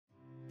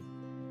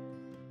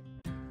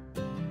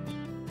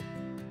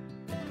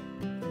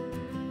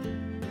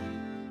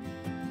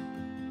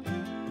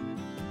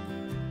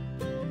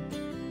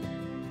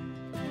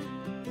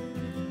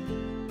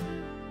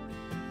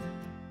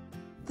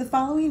The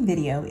following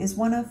video is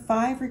one of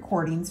 5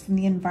 recordings from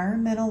the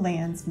Environmental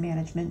Lands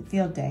Management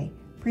Field Day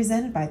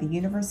presented by the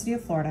University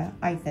of Florida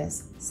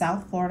IFAS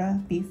South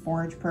Florida Beef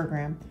Forage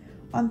Program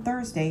on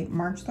Thursday,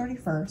 March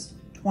 31st,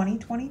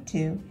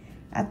 2022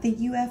 at the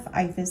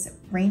IFAS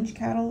Range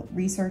Cattle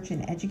Research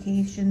and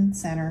Education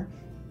Center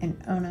in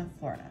Ona,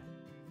 Florida.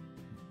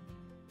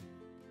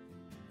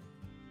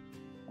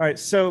 All right,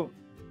 so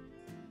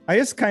I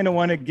just kind of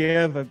want to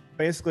give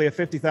basically a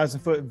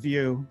 50,000-foot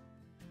view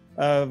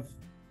of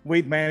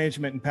weed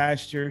management and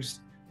pastures.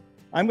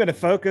 I'm going to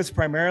focus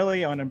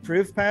primarily on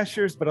improved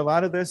pastures, but a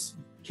lot of this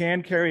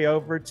can carry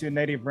over to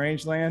native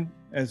rangeland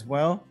as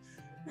well.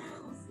 I'm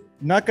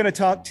not going to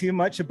talk too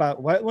much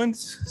about wetlands.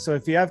 So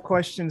if you have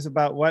questions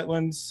about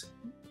wetlands,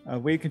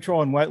 weed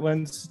control in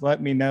wetlands,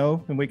 let me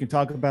know and we can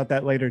talk about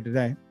that later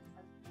today.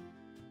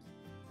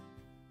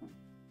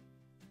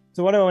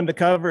 So what I wanted to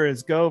cover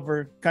is go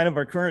over kind of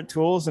our current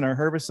tools and our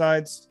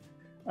herbicides.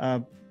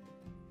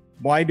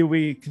 Why do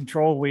we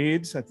control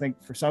weeds? I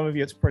think for some of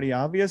you it's pretty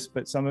obvious,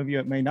 but some of you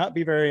it may not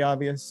be very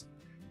obvious.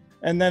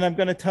 And then I'm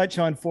going to touch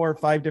on 4 or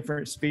 5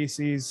 different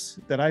species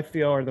that I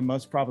feel are the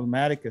most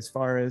problematic as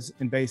far as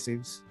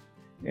invasives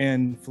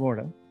in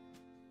Florida.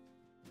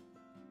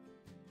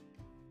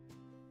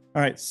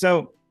 All right,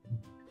 so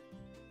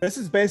this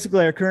is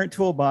basically our current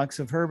toolbox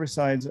of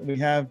herbicides that we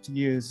have to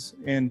use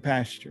in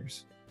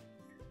pastures.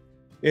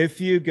 If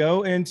you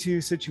go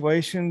into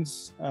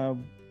situations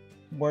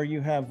where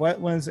you have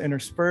wetlands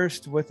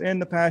interspersed within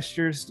the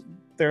pastures,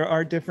 there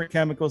are different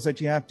chemicals that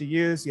you have to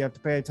use. You have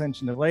to pay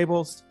attention to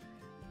labels.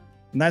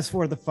 And that's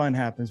where the fun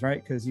happens,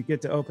 right? Because you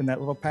get to open that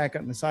little packet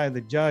on the side of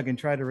the jug and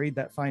try to read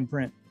that fine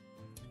print.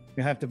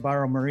 You have to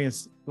borrow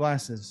Maria's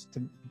glasses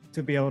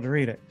to be able to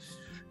read it.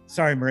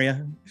 Sorry,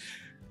 Maria.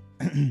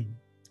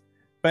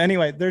 But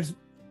anyway, there's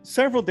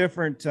several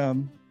different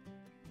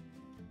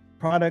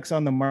products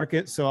on the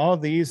market. So all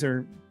of these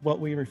are what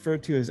we refer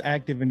to as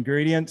active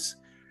ingredients.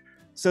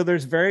 So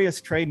there's various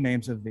trade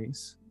names of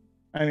these.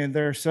 I mean,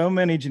 there are so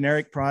many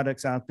generic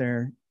products out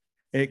there,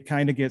 it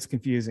kind of gets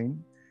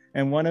confusing.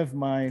 And one of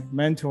my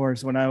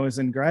mentors when I was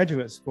in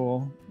graduate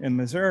school in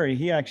Missouri,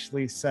 he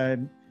actually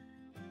said,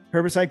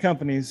 herbicide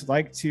companies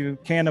like to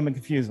can them and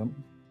confuse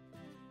them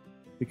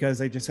because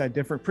they just had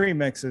different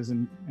premixes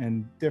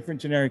and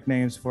different generic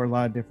names for a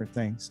lot of different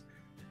things.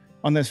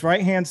 On this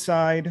right-hand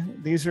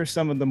side, these are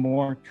some of the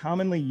more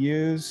commonly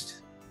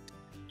used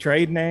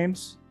trade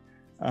names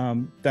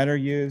that are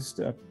used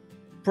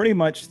pretty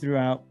much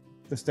throughout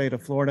the state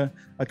of Florida.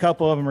 A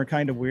couple of them are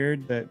kind of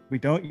weird that we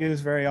don't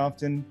use very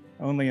often,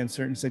 only in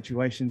certain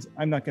situations.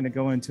 I'm not going to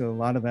go into a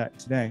lot of that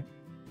today.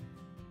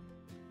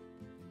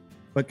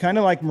 But kind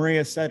of like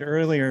Maria said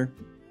earlier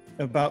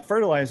about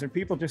fertilizer,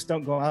 people just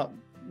don't go out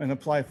and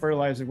apply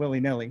fertilizer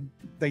willy-nilly.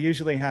 They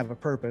usually have a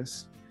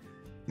purpose.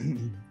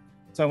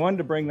 So I wanted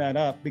to bring that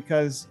up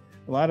because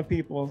a lot of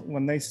people,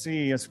 when they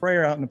see a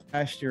sprayer out in the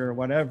pasture or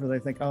whatever, they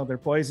think, oh, they're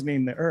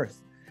poisoning the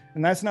earth.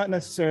 And that's not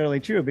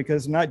necessarily true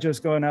because not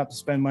just going out to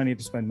spend money,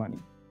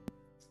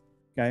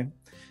 okay?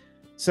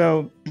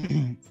 So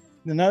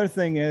another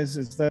thing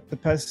is that the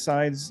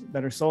pesticides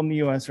that are sold in the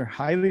US are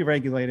highly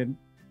regulated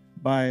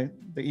by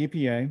the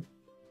EPA.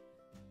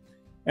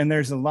 And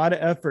there's a lot of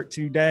effort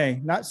today,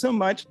 not so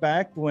much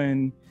back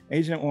when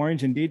Agent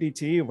Orange and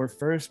DDT were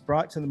first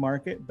brought to the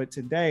market, but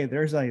today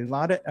there's a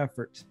lot of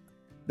effort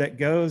that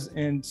goes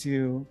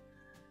into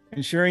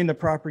ensuring the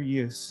proper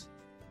use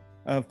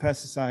of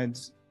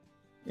pesticides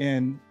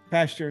in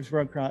pastures,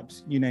 row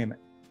crops, you name it.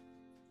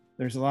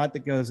 There's a lot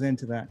that goes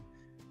into that.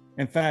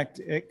 In fact,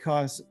 it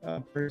costs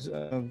upwards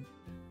of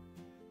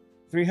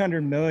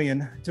 $300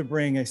 million to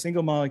bring a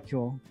single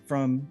molecule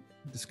from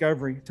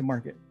discovery to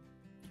market.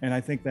 And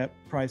I think that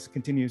price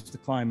continues to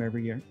climb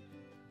every year.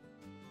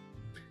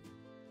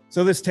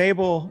 So this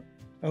table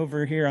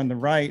over here on the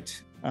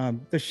right,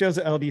 this shows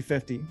the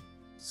LD50.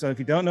 So if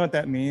you don't know what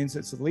that means,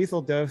 it's a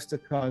lethal dose to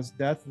cause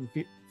death of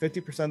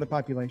 50% of the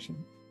population.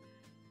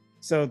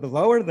 So the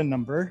lower the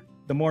number,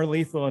 the more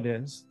lethal it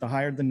is. The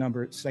higher the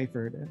number, the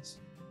safer it is.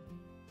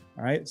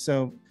 All right,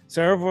 so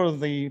several of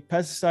the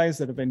pesticides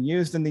that have been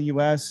used in the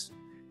US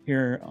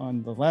here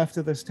on the left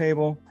of this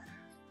table,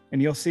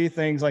 and you'll see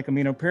things like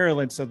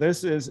aminopyrrolid. So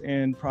this is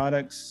in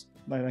products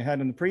that I had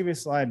in the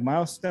previous slide,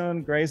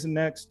 Milestone,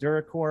 Grazenex,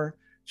 Duracor,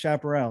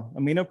 Chaparral.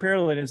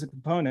 Aminopyrrolid is a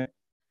component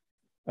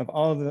of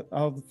all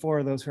the 4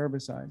 of those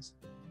herbicides.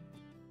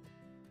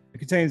 It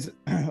contains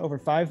over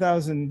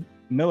 5,000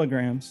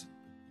 milligrams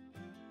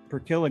per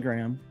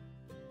kilogram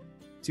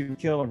to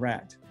kill a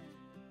rat.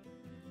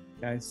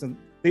 Okay, so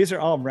these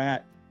are all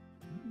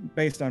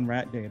based on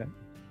rat data.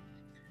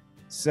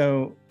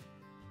 So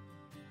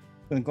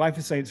the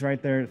glyphosate's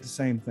right there at the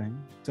same thing.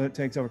 So it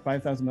takes over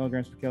 5,000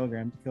 milligrams per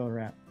kilogram to kill a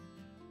rat.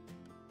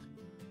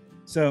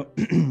 So,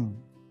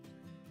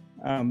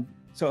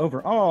 so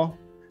overall,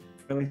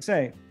 really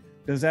safe.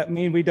 Does that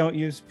mean we don't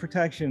use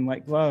protection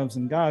like gloves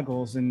and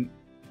goggles and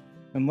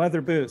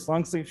leather boots,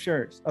 long sleeve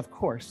shirts? Of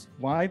course.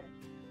 Why?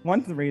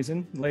 One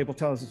reason, the label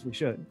tells us we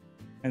should,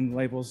 and the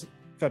label's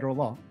federal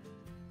law.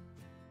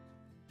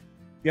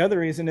 The other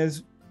reason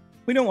is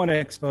We don't want to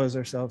expose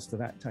ourselves to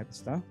that type of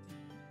stuff.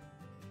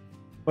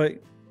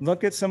 But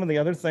look at some of the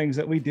other things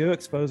that we do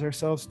expose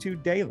ourselves to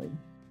daily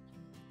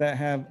that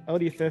have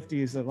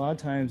LD50s a lot of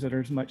times that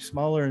are much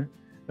smaller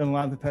than a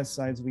lot of the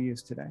pesticides we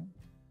use today.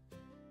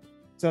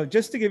 So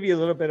just to give you a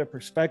little bit of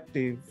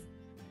perspective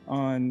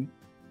on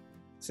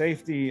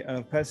safety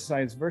of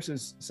pesticides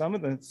versus some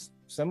of the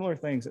similar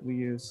things that we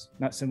use,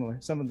 not similar,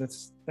 some of the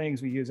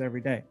things we use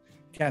every day.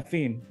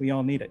 Caffeine, we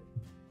all need it.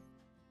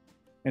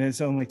 And it's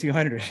only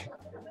 200,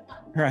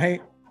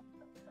 right?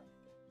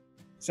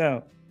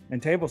 So,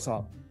 and table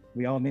salt,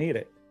 we all need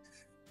it.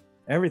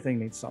 Everything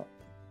needs salt.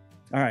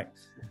 All right,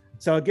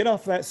 so I'll get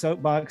off that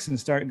soapbox and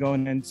start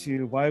going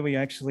into why we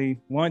actually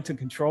want to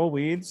control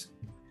weeds.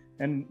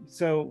 And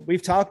so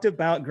we've talked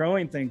about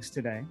growing things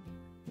today.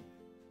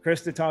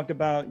 Krista talked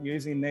about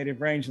using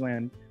native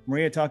rangeland.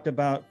 Maria talked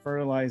about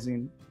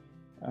fertilizing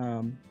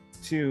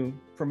to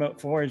promote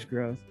forage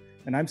growth.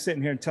 And I'm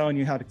sitting here telling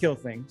you how to kill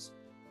things.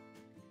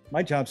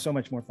 My job's so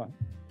much more fun.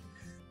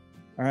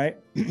 All right,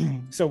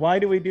 so why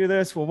do we do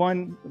this? Well,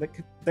 one,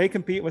 they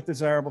compete with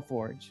desirable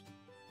forage.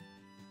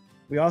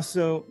 We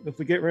also, if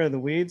we get rid of the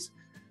weeds,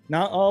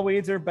 not all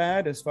weeds are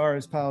bad as far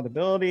as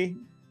palatability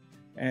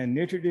and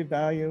nutritive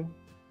value,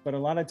 but a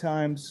lot of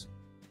times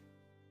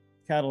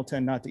cattle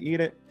tend not to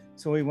eat it.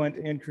 So we want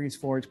to increase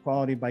forage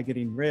quality by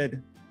getting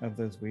rid of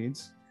those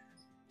weeds.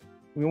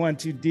 We want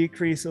to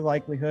decrease the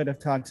likelihood of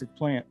toxic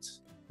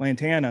plants.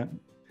 Lantana,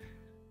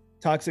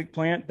 toxic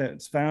plant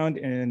that's found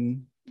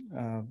in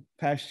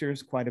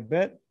pastures quite a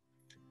bit.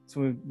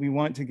 So we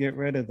want to get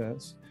rid of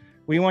those.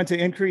 We want to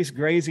increase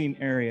grazing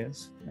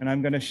areas, and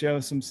I'm going to show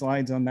some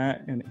slides on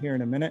that here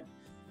in a minute,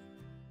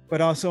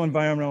 but also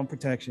environmental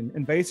protection.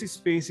 Invasive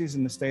species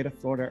in the state of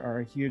Florida are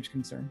a huge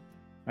concern.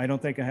 I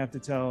don't think I have to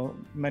tell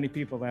many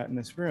people that in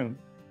this room.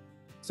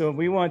 So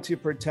we want to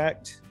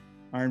protect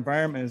our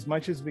environment as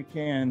much as we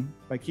can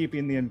by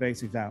keeping the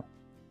invasives out,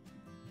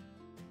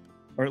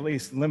 or at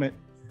least limit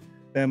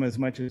them as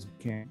much as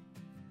we can.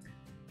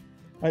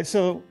 All right,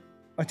 so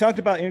I talked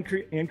about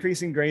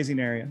increasing grazing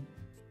area.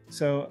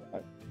 So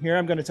here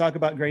I'm going to talk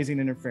about grazing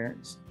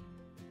interference.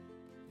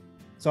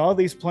 So all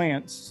these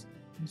plants,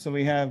 so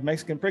we have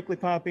Mexican prickly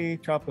poppy,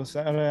 tropical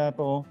soda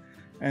apple,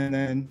 and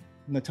then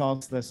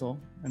Natal's thistle,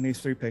 and these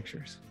three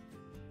pictures.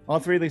 All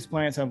three of these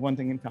plants have one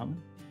thing in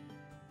common.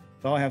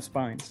 They all have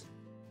spines.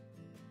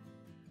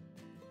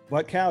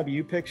 What cow do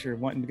you picture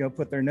wanting to go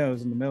put their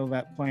nose in the middle of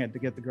that plant to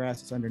get the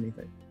grass that's underneath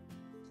it?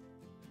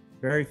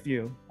 Very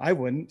few. I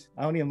wouldn't.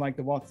 I don't even like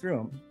to walk through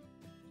them,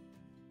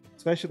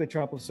 especially the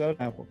tropical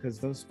soda apple, because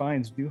those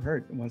spines do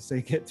hurt once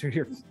they get through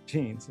your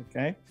genes,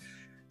 okay?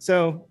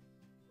 So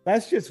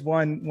that's just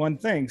one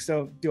thing.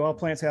 So do all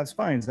plants have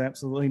spines?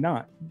 Absolutely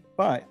not.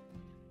 But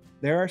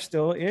there are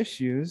still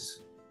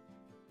issues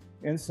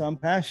in some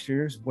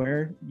pastures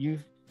where you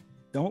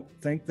don't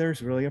think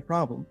there's really a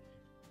problem.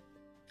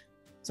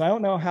 So I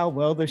don't know how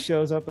well this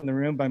shows up in the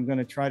room, but I'm going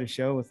to try to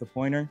show with the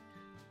pointer.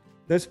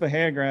 This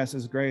Bahia grass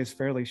is grazed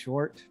fairly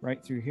short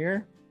right through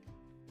here.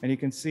 And you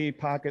can see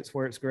pockets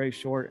where it's grazed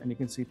short, and you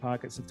can see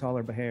pockets of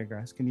taller Bahia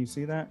grass. Can you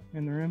see that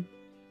in the room?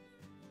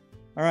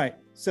 All right,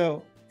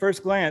 so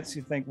first glance,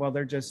 you think, well,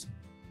 there's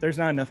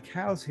not enough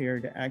cows here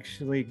to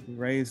actually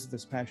graze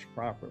this pasture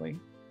properly.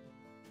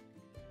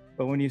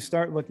 But when you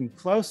start looking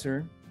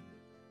closer,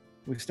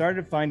 we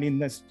started finding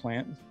this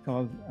plant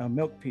called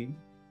milk pea.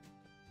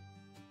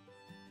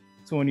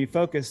 So when you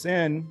focus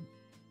in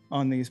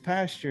on these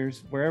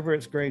pastures, wherever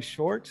it's grazed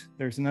short,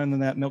 there's none of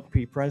that milk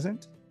pea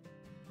present.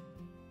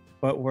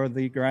 But where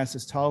the grass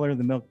is taller,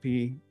 the milk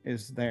pea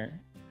is there.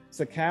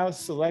 So cows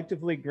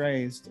selectively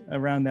grazed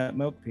around that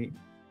milk pea.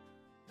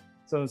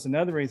 So it's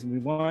another reason we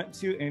want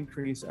to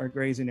increase our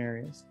grazing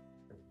areas.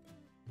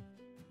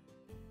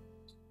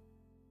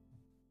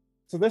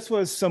 So this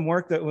was some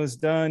work that was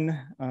done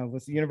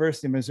with the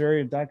University of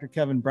Missouri, Dr.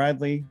 Kevin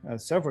Bradley,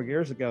 several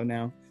years ago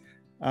now.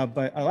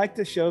 But I like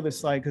to show this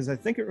slide because I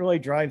think it really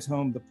drives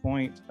home the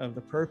point of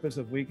the purpose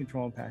of weed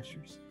control in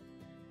pastures.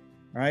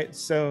 All right,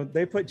 so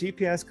they put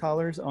GPS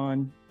collars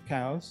on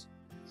cows,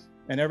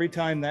 and every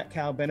time that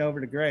cow bent over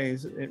to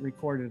graze, it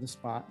recorded a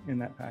spot in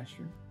that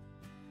pasture.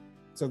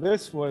 So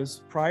this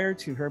was prior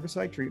to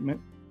herbicide treatment,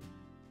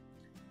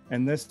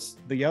 and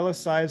the yellow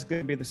side is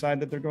going to be the side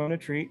that they're going to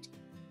treat,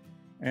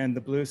 and the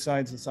blue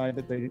side is the side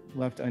that they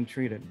left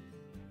untreated.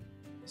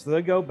 So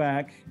they go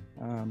back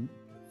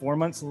 4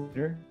 months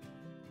later,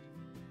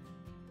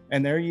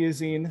 and they're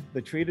using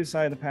the treated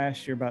side of the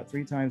pasture about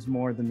 3 times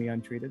more than the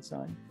untreated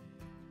side.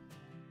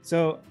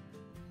 So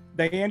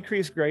they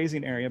increase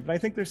grazing area, but I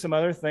think there's some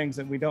other things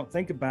that we don't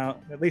think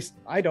about, at least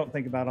I don't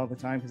think about all the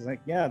time, because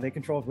like, yeah, they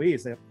control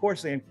weeds. Of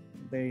course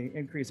they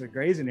increase their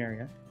grazing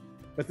area,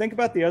 but think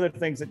about the other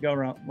things that go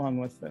along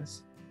with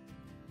this.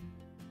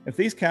 If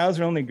these cows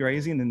are only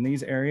grazing in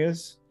these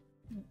areas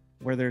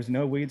where there's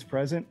no weeds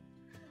present,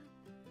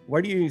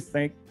 where do you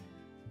think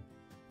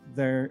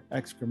their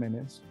excrement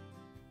is?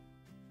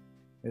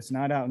 It's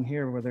not out in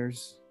here where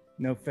there's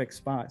no fixed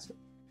spots.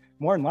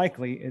 More than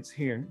likely, it's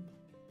here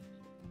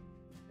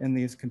in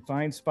these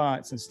confined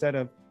spots instead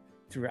of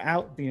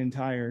throughout the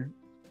entire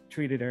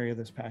treated area of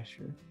this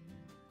pasture.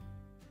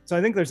 So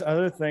I think there's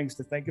other things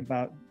to think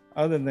about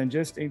other than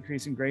just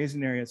increasing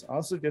grazing areas,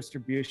 also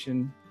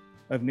distribution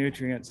of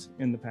nutrients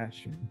in the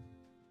pasture.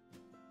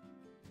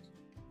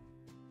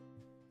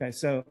 Okay,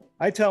 so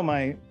I tell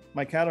my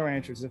cattle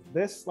ranchers, if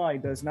this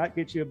slide does not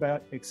get you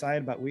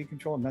excited about weed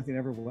control, nothing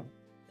ever will.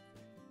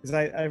 Because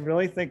I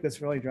really think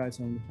this really drives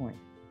home the point.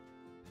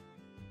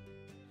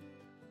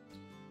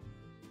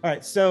 All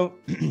right, so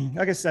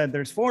like I said,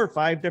 there's 4 or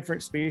 5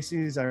 different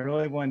species I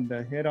really wanted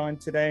to hit on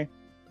today.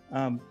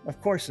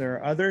 Of course, there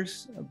are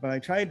others, but I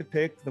tried to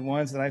pick the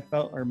ones that I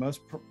felt are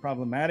most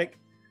problematic,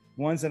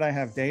 ones that I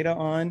have data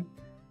on,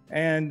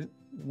 and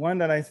one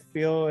that I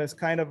feel is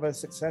kind of a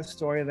success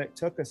story that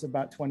took us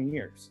about 20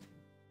 years.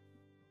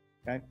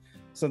 Okay,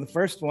 so the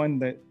first one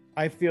that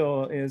I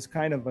feel is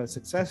kind of a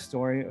success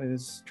story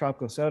is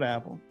tropical soda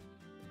apple.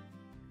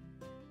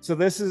 So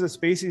this is a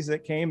species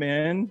that came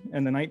in the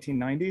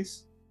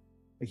 1990s,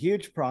 a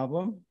huge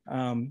problem.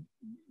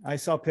 I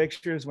saw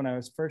pictures when I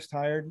was first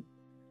hired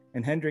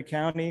in Hendrick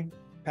County,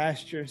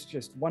 pastures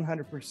just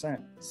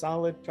 100%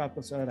 solid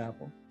tropical soda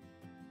apple.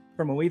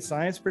 From a weed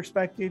science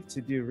perspective,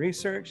 to do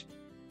research,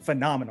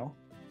 phenomenal.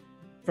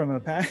 From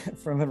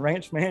a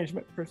ranch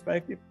management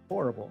perspective,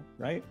 horrible,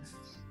 right?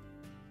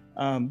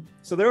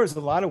 So there was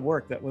a lot of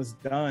work that was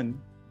done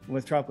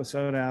with tropical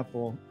soda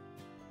apple.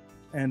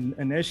 And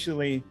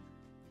initially,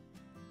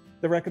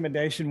 the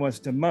recommendation was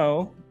to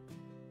mow.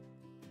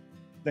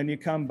 Then you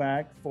come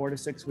back 4 to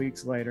 6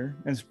 weeks later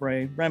and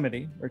spray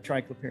Remedy or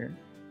triclopirin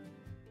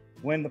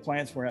when the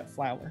plants were at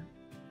flower.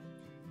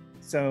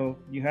 So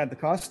you had the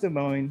cost of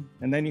mowing,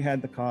 and then you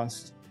had the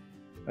cost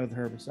of the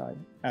herbicide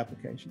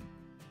application.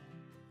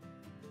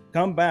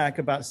 Come back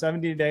about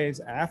 70 days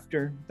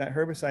after that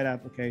herbicide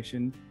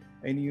application,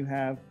 and you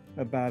have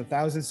about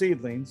 1,000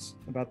 seedlings,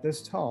 about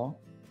this tall,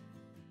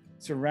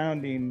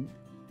 surrounding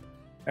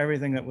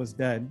everything that was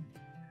dead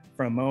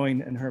from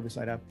mowing and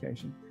herbicide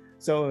application.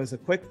 So it was a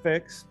quick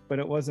fix, but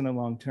it wasn't a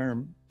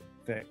long-term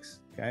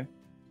fix, okay?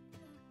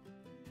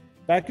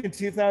 Back in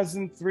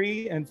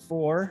 2003 and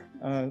 4,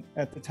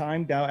 at the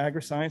time, Dow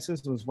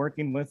AgriSciences was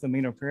working with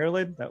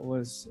aminopyrrolid. That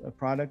was a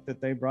product that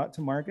they brought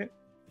to market,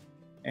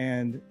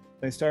 and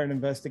they started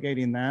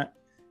investigating that.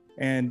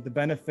 And the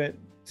benefit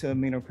to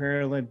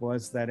aminopyrrolid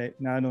was that it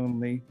not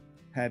only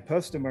had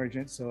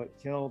post-emergence, so it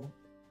killed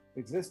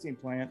existing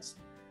plants,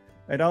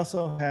 it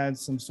also had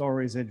some soil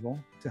residual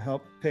to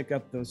help pick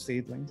up those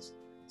seedlings.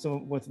 So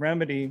with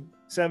Remedy,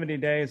 70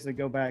 days they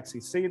go back, see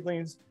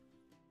seedlings.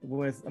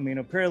 With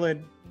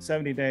aminopyrrolid,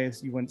 70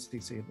 days, you wouldn't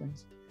see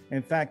seedlings.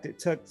 In fact, it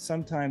took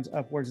sometimes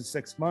upwards of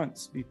 6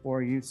 months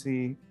before you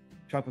see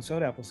tropical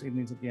soda apple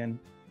seedlings again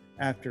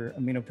after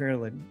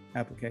aminopyrrolid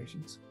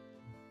applications.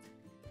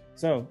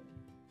 So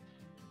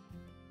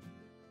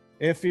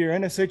if you're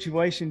in a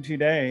situation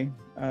today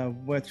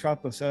with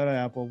tropical soda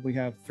apple, we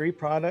have 3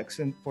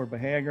 products for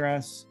Bahia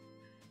grass,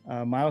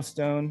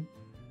 Milestone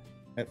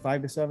at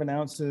 5 to 7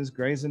 ounces,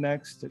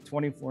 Grazenex at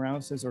 24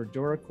 ounces, or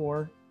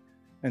Duracor.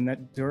 And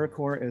that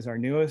Duracor is our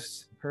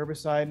newest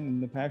herbicide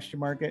in the pasture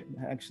market.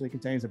 It actually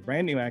contains a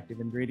brand new active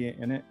ingredient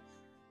in it.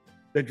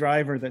 The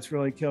driver that's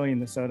really killing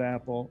the soda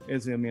apple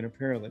is the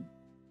aminopyrrolid.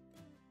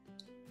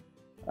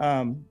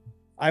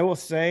 I will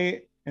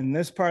say in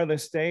this part of the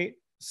state,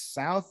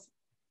 south,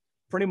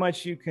 pretty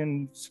much you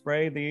can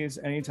spray these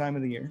any time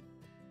of the year.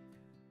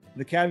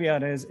 The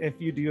caveat is if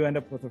you do end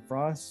up with a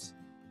frost,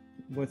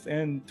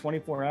 within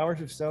 24 hours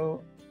or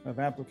so of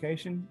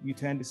application, you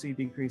tend to see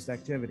decreased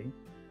activity.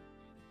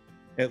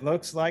 It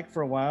looks like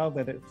for a while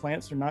that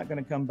plants are not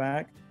going to come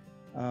back.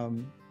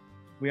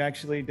 We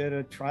actually did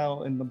a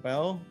trial in the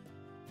Bell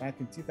back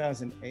in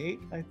 2008,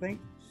 I think.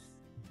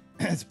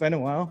 It's been a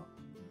while.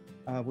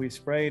 We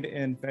sprayed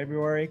in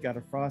February, got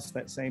a frost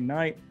that same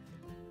night,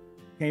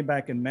 came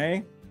back in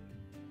May,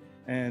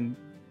 and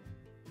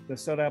the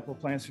soda apple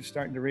plants are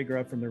starting to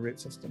regrow from the root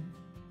system.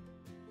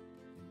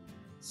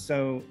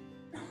 So,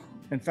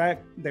 in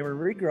fact, they were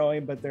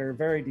regrowing, but they're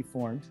very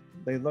deformed.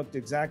 They looked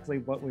exactly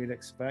what we'd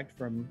expect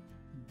from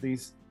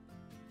these.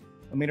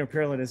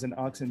 Aminopyrrolid is an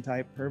auxin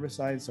type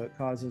herbicide, so it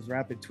causes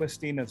rapid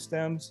twisting of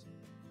stems.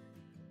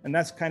 And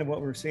that's kind of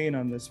what we're seeing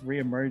on this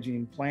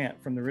re-emerging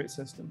plant from the root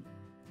system.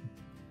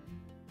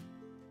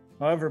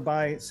 However,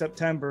 by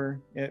September,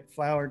 it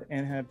flowered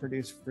and had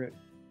produced fruit.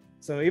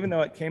 So even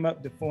though it came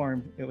up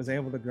deformed, it was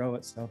able to grow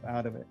itself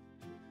out of it,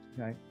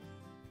 okay?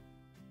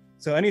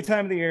 So any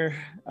time of the year,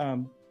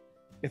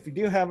 if you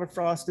do have a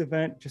frost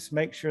event, just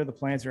make sure the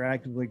plants are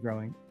actively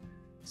growing.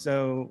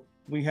 So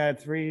we had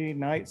 3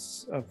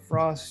 nights of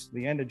frost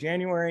the end of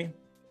January.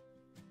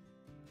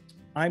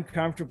 I'm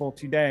comfortable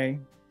today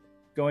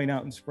going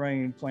out and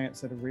spraying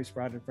plants that have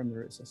resprouted from the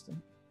root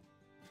system,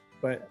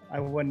 but I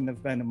wouldn't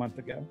have been a month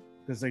ago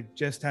because they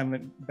just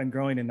haven't been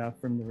growing enough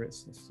from the root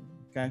system,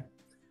 okay?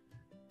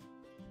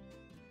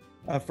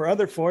 For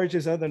other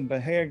forages other than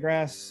Bahia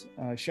grass,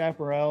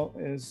 chaparral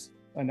is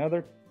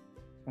another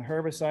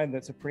herbicide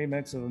that's a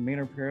premix of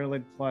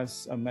aminopyrrolid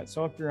plus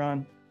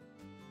metsulfuron.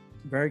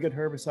 Very good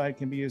herbicide,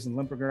 can be used in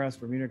limper grass,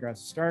 Bermuda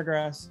grass,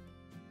 stargrass.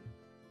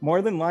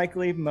 More than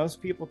likely,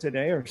 most people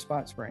today are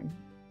spot spraying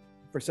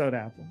for soda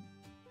apple.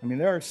 I mean,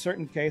 there are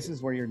certain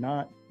cases where you're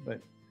not,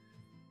 but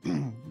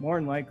more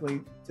than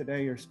likely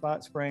today you're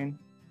spot spraying.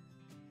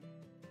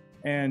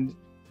 And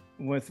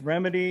with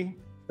Remedy,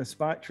 the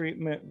spot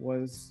treatment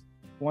was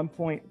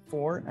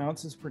 1.4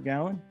 ounces per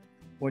gallon,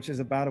 which is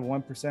about a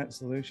 1%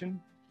 solution.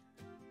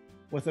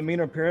 With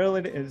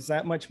aminopyrrolide, it is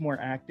that much more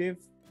active.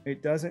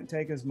 It doesn't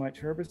take as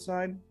much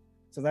herbicide.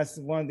 So that's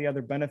one of the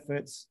other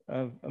benefits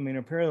of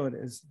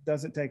aminopyrrolide is it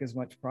doesn't take as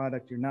much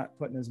product. You're not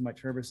putting as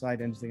much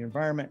herbicide into the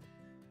environment.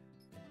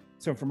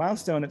 So for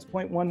milestone, it's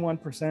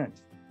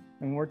 0.11%.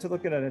 And we're to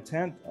look at a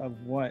tenth of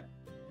what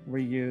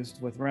we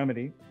used with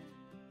Remedy.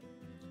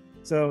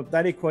 So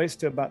that equates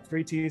to about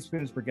 3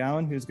 teaspoons per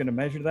gallon. Who's going to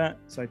measure that?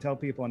 So I tell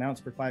people an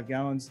ounce per 5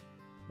 gallons.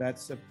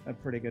 That's a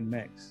pretty good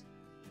mix.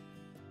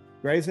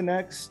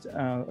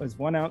 Grazonex is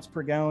 1 ounce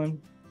per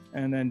gallon.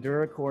 And then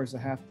Duracor is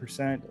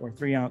 0.5% or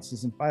 3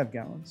 ounces in 5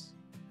 gallons.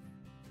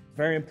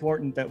 Very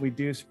important that we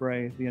do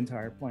spray the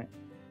entire plant.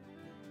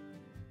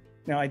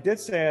 Now, I did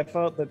say I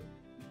felt that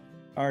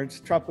our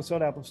tropical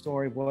soda apple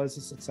story was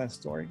a success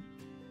story.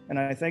 And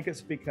I think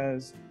it's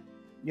because,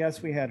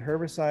 yes, we had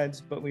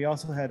herbicides, but we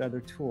also had other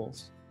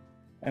tools.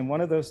 And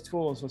one of those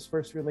tools was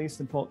first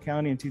released in Polk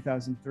County in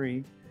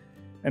 2003.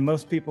 And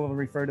most people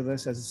refer to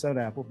this as a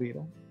soda apple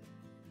beetle.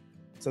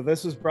 So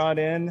this was brought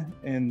in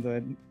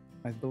the,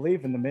 I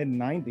believe, in the mid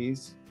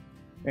 90s.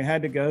 It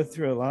had to go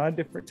through a lot of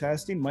different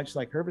testing, much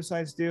like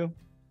herbicides do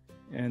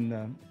in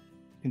the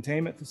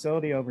containment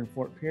facility over in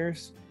Fort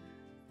Pierce.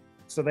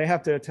 So they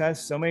have to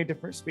test so many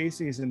different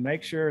species and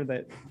make sure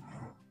that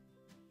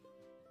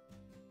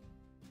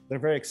they're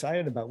very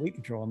excited about weed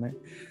control in there.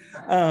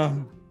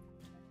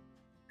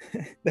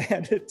 They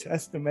had to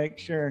test to make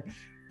sure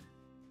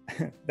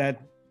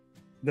that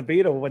the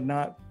beetle would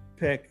not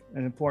pick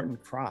an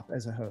important crop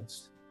as a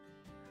host.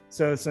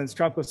 So since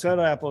tropical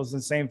soda apple is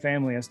the same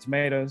family as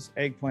tomatoes,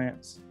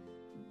 eggplants,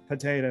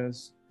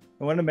 potatoes,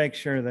 I want to make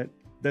sure that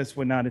this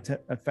would not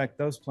affect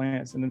those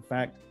plants. And in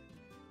fact,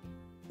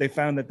 they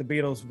found that the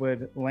beetles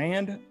would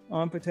land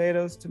on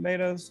potatoes,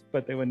 tomatoes,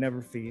 but they would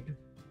never feed.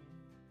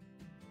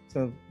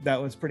 So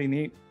that was pretty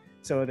neat.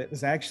 So it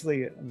was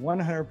actually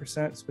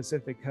 100%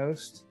 specific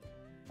host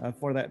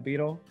for that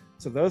beetle.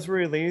 So those were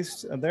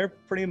released. They're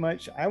pretty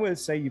much, I would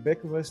say,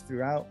 ubiquitous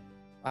throughout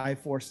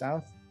I-4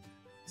 South.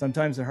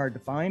 Sometimes they're hard to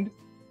find.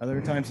 Other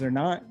times they're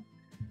not.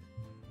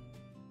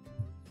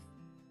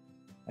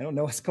 I don't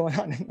know what's going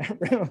on in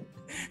that room.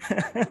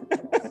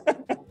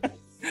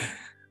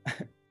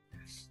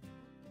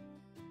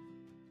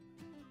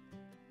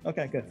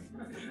 Okay, good.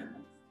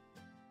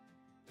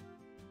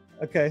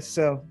 Okay,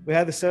 so we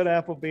had the soda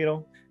apple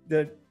beetle.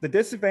 The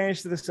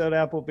disadvantage to the soda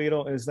apple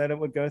beetle is that it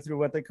would go through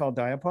what they call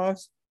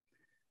diapause.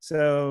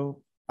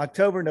 So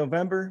October,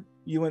 November,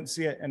 you wouldn't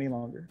see it any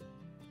longer.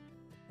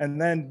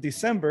 And then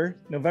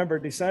November,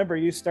 December,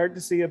 you start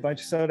to see a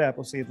bunch of soda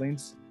apple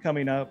seedlings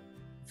coming up,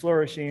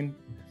 flourishing.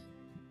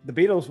 The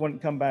beetles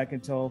wouldn't come back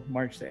until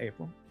March to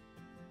April.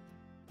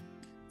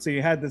 So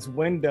you had this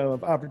window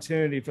of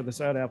opportunity for the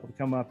soda apple to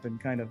come up and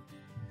kind of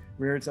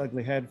rear its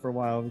ugly head for a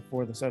while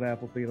before the soda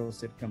apple beetles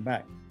did come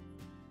back.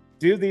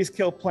 Do these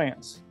kill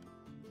plants?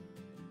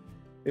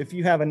 If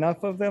you have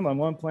enough of them on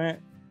one plant,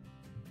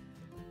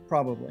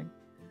 probably.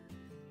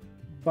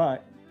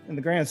 But in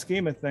the grand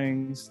scheme of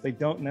things, they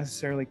don't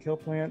necessarily kill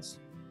plants.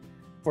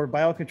 For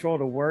biocontrol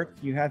to work,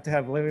 you have to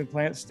have living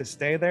plants to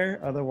stay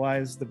there.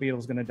 Otherwise, the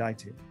beetle's going to die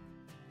too.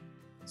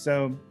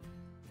 So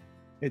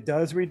it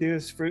does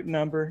reduce fruit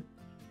number.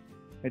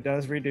 It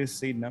does reduce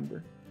seed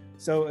number.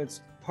 So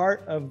it's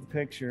part of the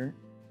picture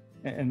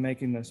in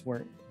making this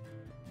work.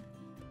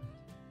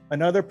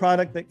 Another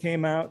product that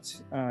came out,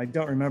 I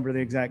don't remember the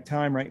exact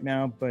time right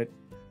now, but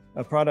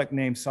a product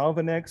named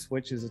Solvanix,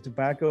 which is a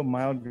tobacco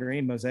mild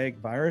green mosaic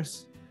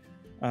virus.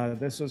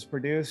 This was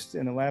produced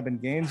in a lab in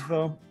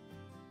Gainesville.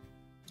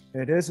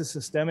 It is a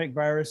systemic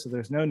virus, so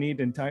there's no need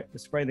to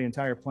spray the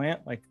entire plant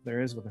like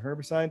there is with a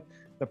herbicide.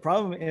 The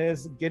problem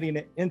is getting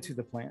it into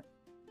the plant.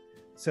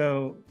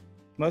 So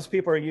most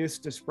people are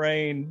used to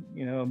spraying,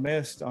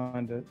 mist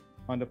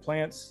onto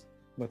plants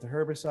with a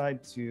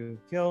herbicide to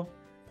kill.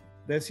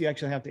 This, you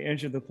actually have to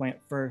injure the plant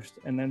first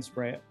and then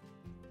spray it.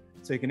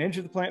 So you can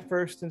injure the plant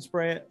first and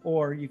spray it,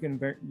 or you can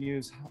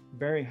use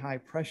very high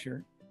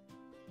pressure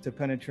to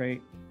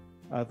penetrate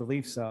the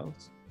leaf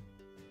cells.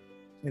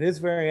 It is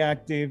very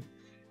active,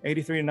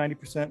 83 to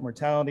 90%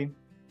 mortality.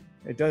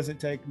 It doesn't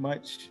take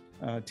much,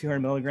 200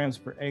 milligrams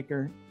per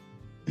acre,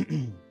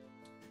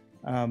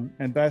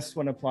 and best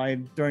when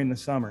applied during the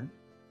summer.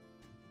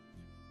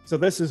 So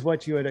this is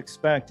what you would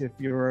expect if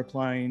you were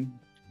applying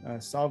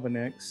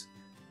Solvanix.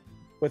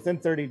 Within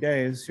 30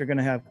 days, you're going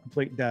to have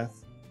complete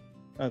death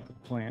of the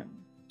plant.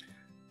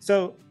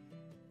 So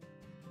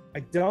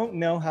I don't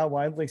know how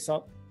widely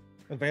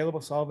available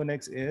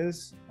Solvanix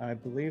is. I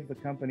believe the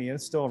company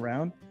is still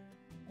around.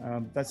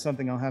 That's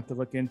something I'll have to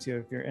look into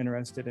if you're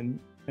interested in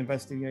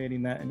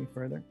investigating that any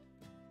further.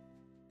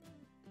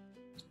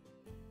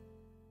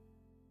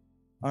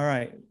 All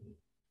right.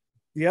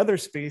 The other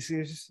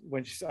species,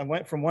 which I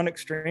went from one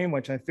extreme,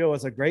 which I feel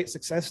is a great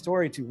success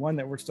story, to one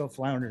that we're still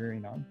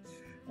floundering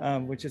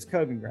on, which is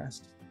Kogan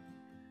grass.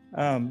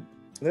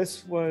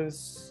 This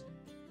was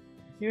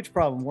a huge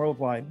problem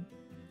worldwide.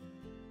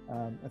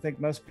 I think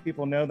most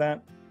people know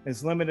that.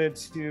 It's limited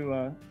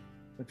to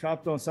the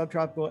tropical and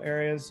subtropical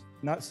areas,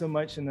 not so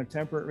much in the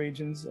temperate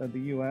regions of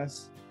the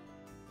US.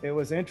 It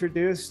was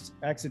introduced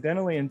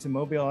accidentally into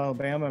Mobile,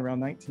 Alabama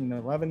around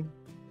 1911.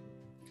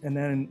 And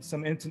then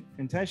some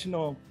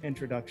intentional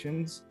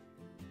introductions,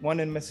 one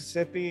in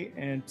Mississippi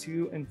and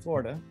two in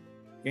Florida,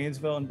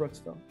 Gainesville and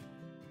Brooksville.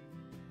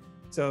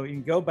 So you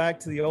can go back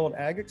to the old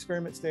ag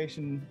experiment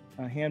station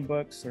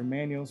handbooks or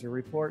manuals or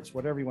reports,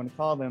 whatever you want to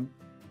call them.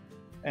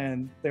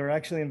 And they were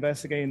actually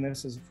investigating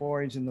this as a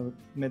forage in the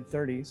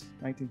mid-30s,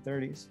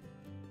 1930s.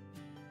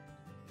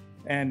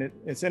 And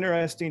it's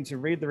interesting to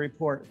read the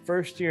report.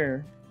 First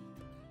year,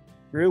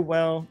 grew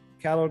well,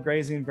 cattle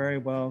grazing very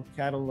well,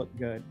 cattle look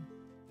good.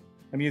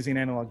 I'm using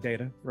analog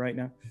data right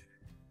now.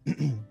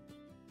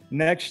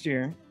 Next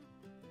year,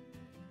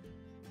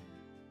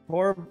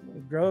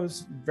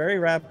 grows very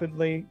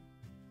rapidly,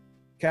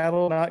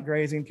 cattle not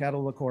grazing,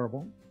 cattle look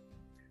horrible.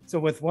 So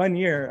with 1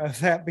 year of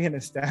that being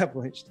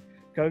established,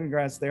 Kogan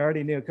grass, they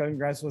already knew Kogan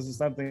grass wasn't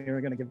something they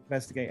were going to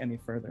investigate any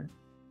further.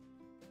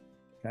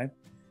 Okay.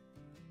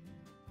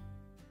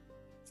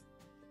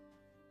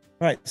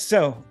 All right,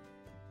 so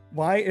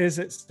why is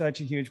it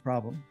such a huge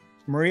problem?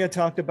 Maria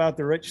talked about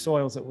the rich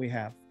soils that we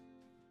have.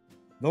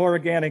 Low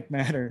organic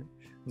matter,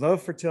 low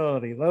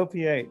fertility, low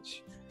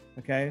pH.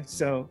 Okay,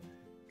 so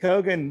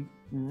Kogan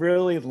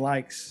really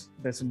likes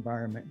this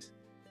environment.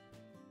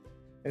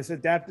 It's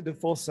adapted to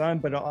full sun,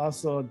 but it'll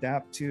also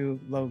adapt to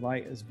low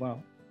light as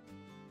well.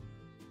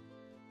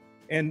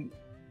 And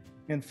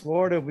in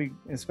Florida, we,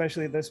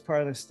 especially this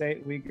part of the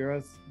state, we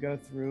go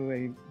through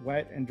a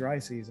wet and dry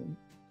season.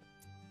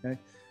 Okay,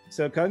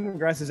 so Kogan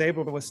grass is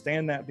able to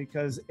withstand that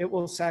because it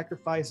will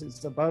sacrifice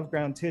its above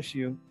ground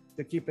tissue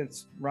to keep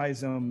its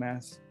rhizome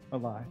mass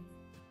alive.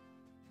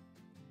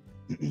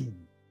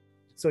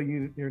 So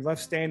you're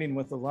left standing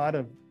with a lot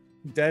of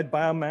dead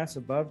biomass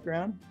above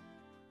ground,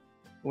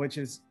 which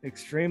is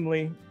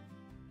extremely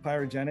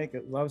pyrogenic.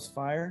 It loves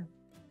fire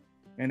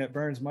and it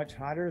burns much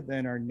hotter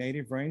than our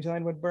native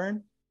rangeland would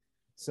burn.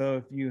 So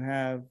if you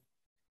have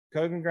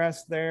Kogan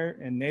grass there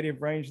in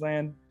native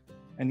rangeland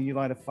and you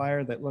light a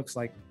fire that looks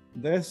like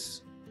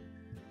this,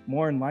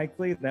 more than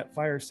likely that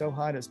fire is so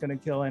hot it's going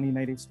to kill any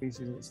native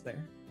species that's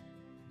there.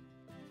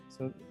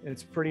 So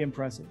it's pretty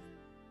impressive.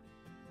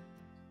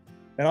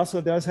 It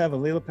also does have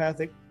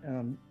allelopathic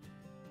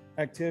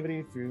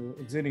activity through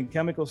exuding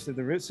chemicals through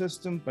the root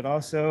system, but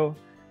also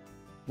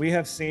we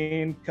have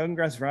seen Kogan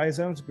grass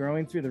rhizomes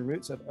growing through the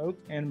roots of oak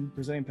and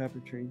Brazilian pepper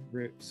tree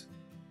roots.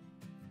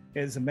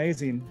 It's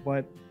amazing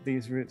what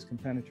these roots can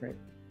penetrate.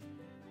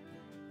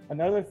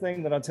 Another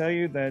thing that I'll tell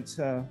you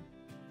that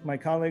my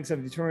colleagues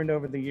have determined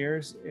over the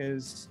years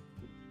is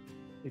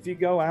if you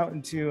go out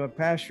into a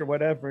pasture or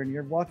whatever, and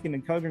you're walking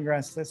in Kogan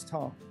grass this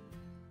tall,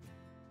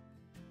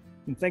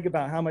 and think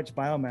about how much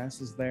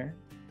biomass is there.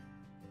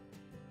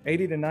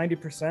 80 to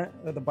 90%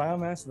 of the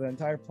biomass of the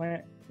entire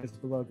plant is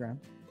below ground.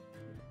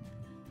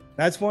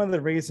 That's one of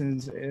the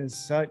reasons it is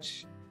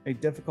such a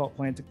difficult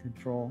plant to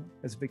control,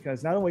 is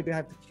because not only do we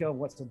have to kill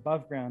what's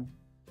above ground,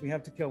 we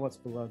have to kill what's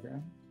below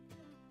ground.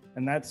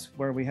 And that's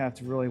where we have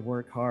to really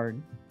work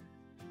hard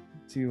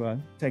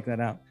to take that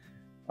out.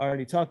 I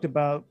already talked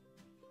about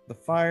the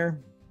fire.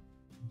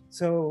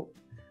 So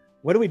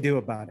what do we do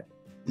about it?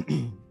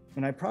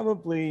 And I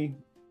probably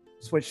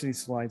switch these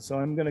slides. So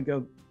I'm going to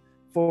go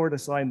forward a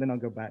slide and then I'll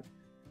go back.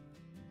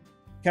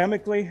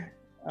 Chemically,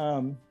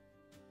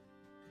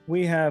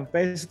 we have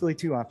basically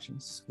two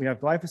options. We have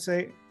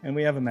glyphosate and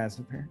we have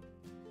imazapyr.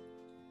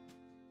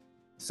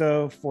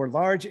 So for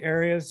large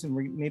areas and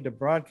we need to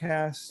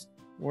broadcast,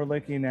 we're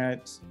looking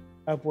at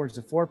upwards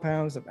of 4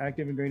 pounds of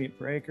active ingredient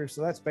per acre.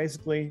 So that's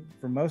basically,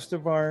 for most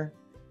of our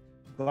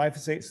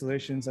glyphosate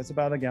solutions, that's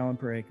about 1 gallon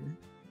per acre.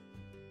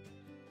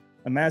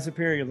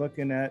 Imazapyr, you're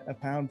looking at 1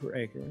 pound per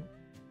acre.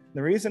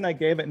 The reason I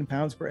gave it in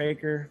pounds per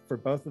acre for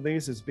both of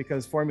these is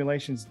because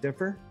formulations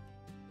differ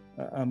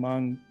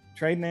among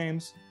trade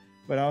names,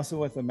 but also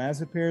with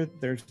imazapyr,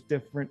 there's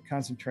different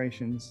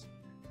concentrations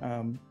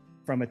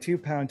from a 2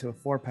 pound to a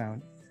 4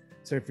 pound.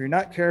 So if you're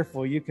not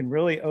careful, you can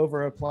really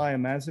over apply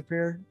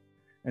imazapyr,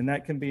 and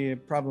that can be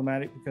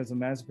problematic because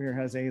imazapyr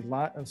has a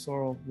lot of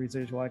soil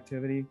residual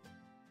activity.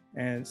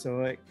 And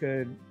so it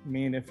could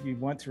mean if you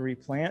want to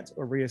replant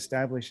or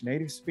reestablish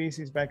native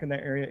species back in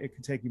that area, it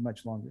could take you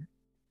much longer.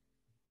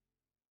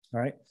 All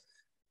right.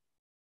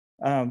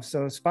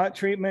 So spot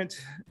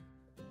treatment,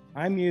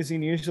 I'm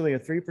using usually a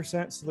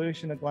 3%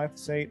 solution of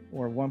glyphosate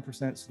or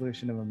 1%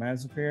 solution of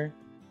imazapyr.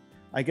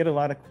 I get a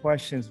lot of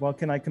questions, well,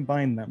 can I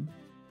combine them?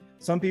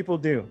 Some people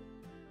do.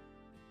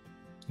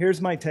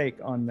 Here's my take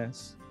on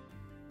this.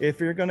 If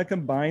you're going to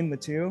combine the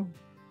two,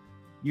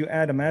 you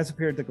add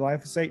imazapyr to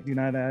glyphosate, do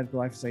not add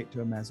glyphosate to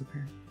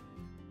imazapyr.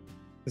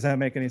 Does that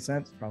make any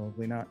sense?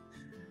 Probably not.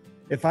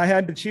 If I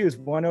had to choose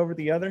one over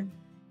the other,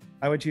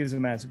 I would choose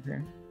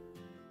imazapyr.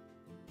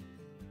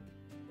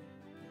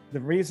 The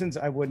reasons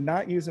I would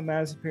not use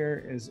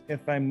imazapyr is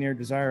if I'm near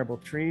desirable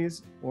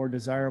trees or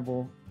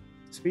desirable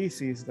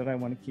species that I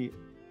want to keep,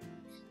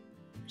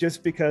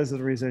 just because of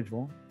the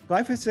residual.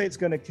 Glyphosate is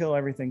going to kill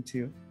everything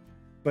too,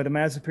 but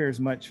imazapyr is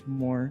much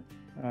more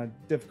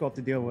difficult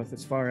to deal with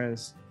as far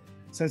as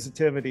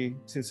sensitivity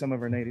to some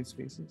of our native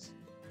species.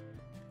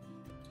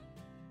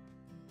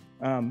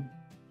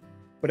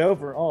 But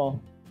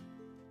overall,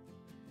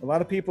 a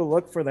lot of people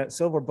look for that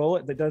silver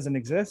bullet that doesn't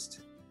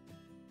exist.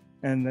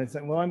 And they say,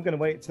 well, I'm going to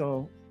wait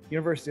till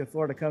University of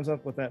Florida comes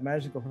up with that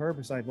magical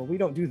herbicide. Well, we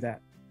don't do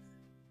that.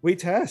 We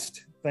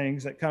test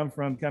things that come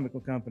from chemical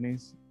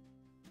companies,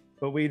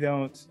 but we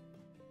don't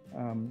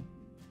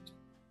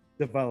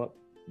develop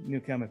new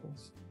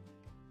chemicals.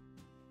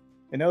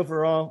 And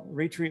overall,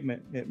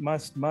 retreatment, it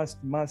must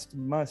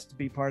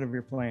be part of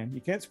your plan.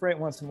 You can't spray it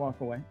once and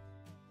walk away.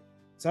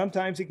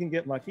 Sometimes you can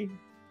get lucky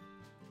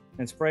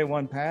and spray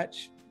one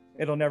patch,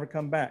 it'll never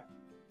come back.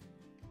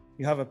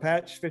 You have a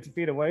patch 50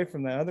 feet away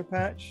from the other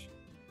patch,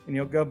 and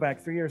you'll go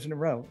back 3 years in a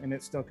row, and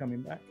it's still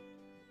coming back.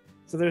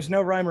 So there's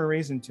no rhyme or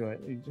reason to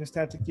it. You just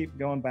have to keep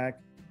going back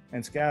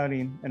and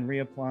scouting and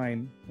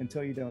reapplying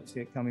until you don't see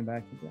it coming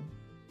back again.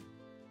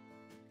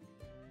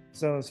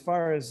 So as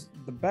far as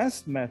the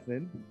best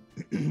method,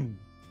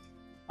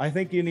 I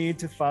think you need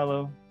to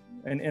follow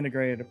an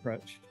integrated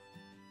approach.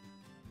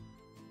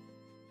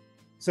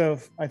 So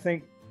I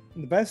think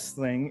the best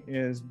thing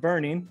is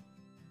burning,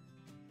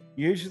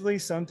 usually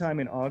sometime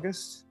in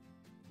August.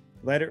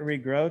 Let it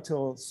regrow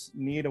till it's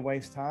knee to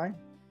waist high,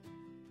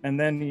 and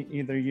then you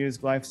either use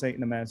glyphosate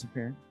and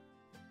imazapyr.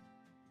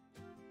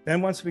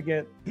 Then once we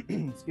get,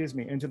 excuse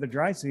me, into the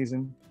dry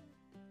season,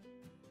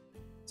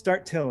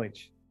 start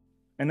tillage.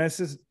 And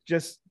this is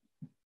just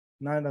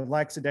not a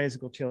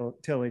lackadaisical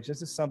tillage.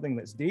 This is something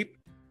that's deep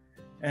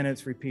and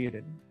it's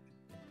repeated.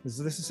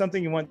 This is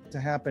something you want to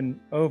happen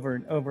over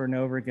and over and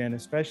over again,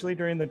 especially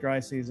during the dry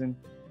season.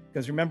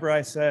 Because remember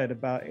I said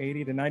about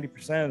 80 to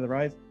 90%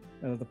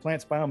 of the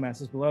plant's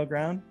biomass is below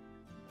ground.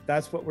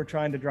 That's what we're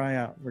trying to dry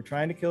out. We're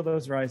trying to kill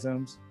those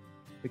rhizomes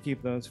to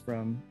keep those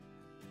from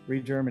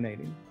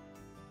regerminating.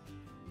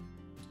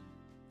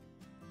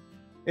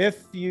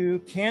 If you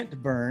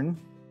can't burn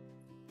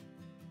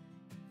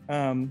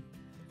and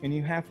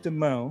you have to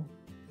mow,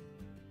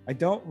 I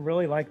don't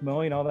really like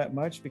mowing all that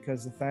much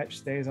because the thatch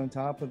stays on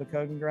top of the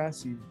Kogan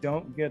grass. You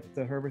don't get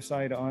the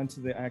herbicide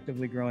onto the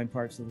actively growing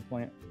parts of the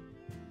plant.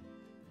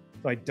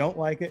 So I don't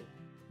like it,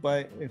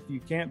 but if you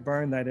can't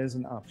burn, that is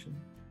an option.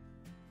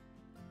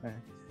 Okay.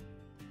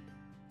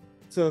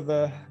 So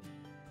the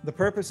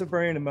purpose of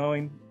burning and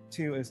mowing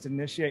too is to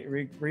initiate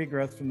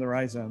regrowth from the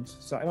rhizomes.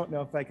 So I don't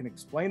know if I can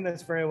explain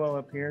this very well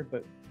up here,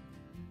 but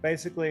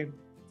basically,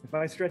 if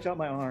I stretch out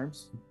my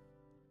arms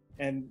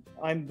and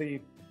I'm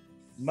the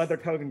mother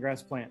Kogan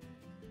grass plant,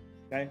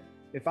 okay?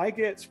 If I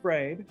get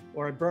sprayed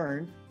or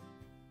burned,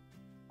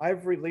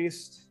 I've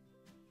released,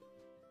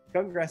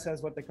 Kogan grass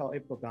has what they call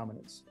apical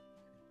dominance.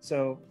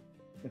 So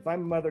if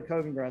I'm a mother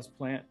Kogan grass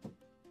plant,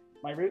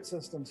 my root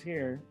system's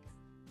here,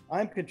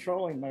 I'm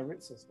controlling my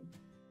root system.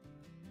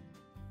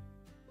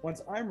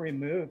 Once I'm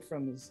removed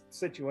from this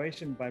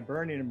situation by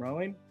burning and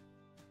mowing,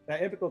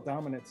 that apical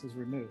dominance is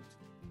removed.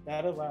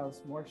 That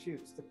allows more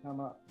shoots to come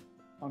up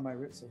on my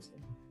root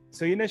system.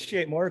 So you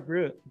initiate more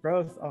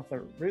growth off the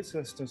root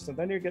system, so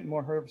then you're getting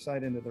more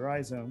herbicide into the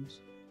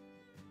rhizomes,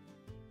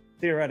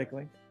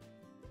 theoretically.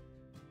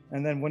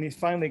 And then when you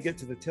finally get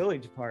to the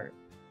tillage part,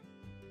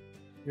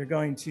 you're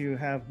going to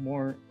have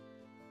more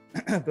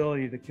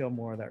ability to kill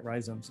more of that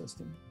rhizome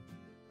system.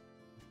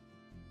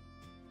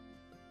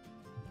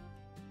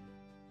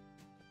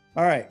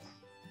 All right.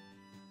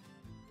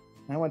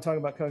 I don't want to talk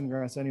about Kogan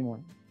grass anymore.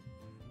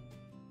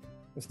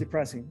 It's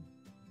depressing.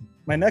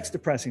 My next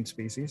depressing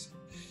species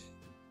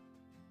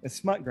is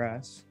smut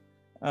grass.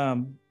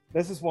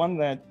 This is one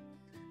that,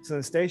 so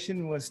the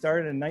station was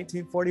started in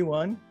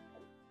 1941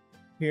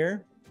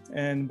 here,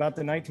 and about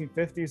the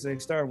 1950s, they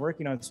started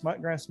working on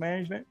smut grass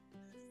management.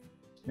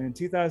 And in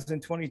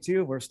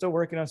 2022, we're still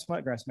working on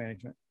smut grass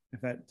management,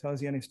 if that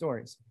tells you any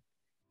stories.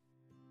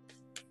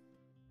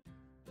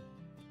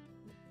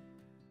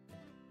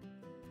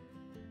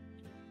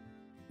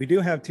 We do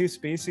have two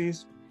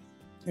species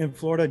in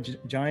Florida,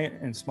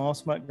 giant and small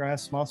smut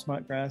grass. Small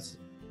smut grass,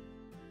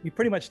 you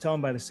pretty much tell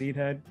them by the seed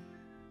head.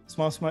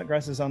 Small smut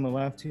grass is on the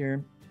left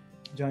here.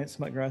 Giant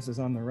smut grass is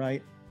on the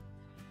right.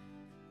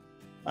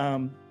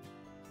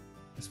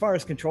 As far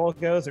as control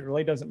goes, it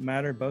really doesn't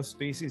matter. Both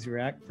species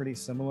react pretty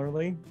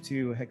similarly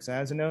to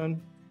hexazinone,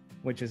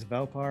 which is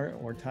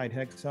Velpar or Tide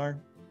Hexar.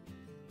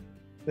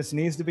 This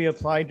needs to be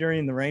applied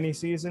during the rainy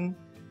season.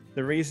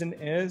 The reason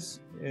is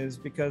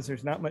because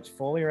there's not much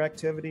foliar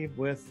activity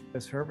with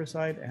this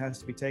herbicide. It has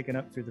to be taken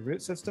up through the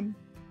root system.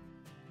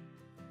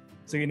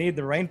 So you need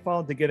the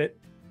rainfall to get it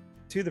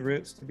to the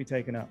roots to be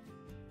taken up.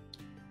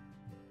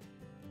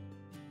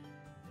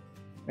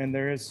 And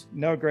there is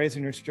no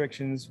grazing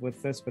restrictions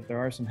with this, but there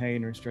are some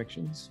haying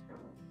restrictions.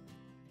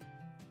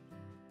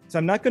 So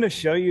I'm not going to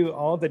show you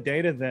all the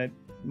data that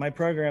my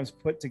program's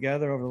put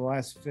together over the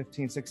last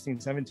 15, 16,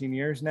 17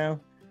 years now.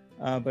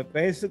 But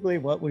basically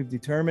what we've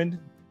determined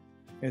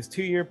is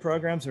 2-year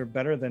programs are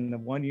better than the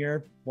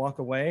 1-year walk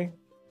away.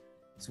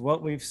 So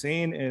what we've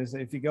seen is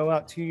if you go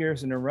out 2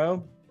 years in a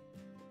row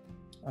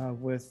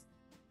with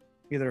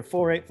either a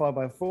full rate followed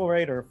by a full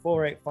rate or a full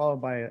rate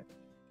followed by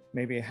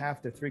maybe a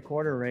half to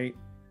 3/4 rate,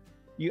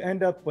 you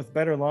end up with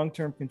better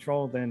long-term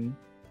control than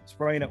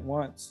spraying it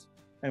once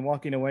and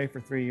walking away for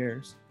 3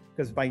 years.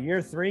 Because by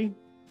year 3,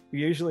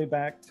 you're usually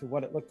back to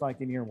what it looked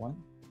like in year 1.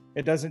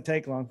 It doesn't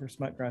take long for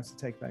smut grass to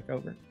take back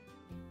over.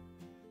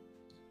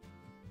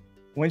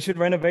 When should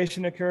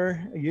renovation occur?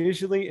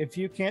 Usually, if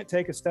you can't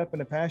take a step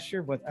in a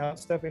pasture without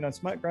stepping on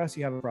smut grass,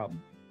 you have a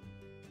problem.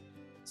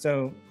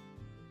 So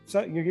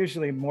you're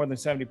usually more than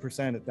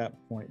 70% at that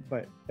point,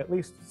 but at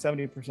least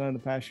 70% of the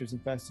pastures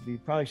infested, you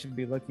probably should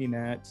be looking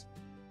at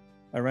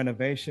a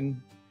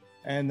renovation,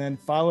 and then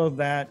follow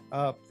that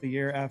up the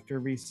year after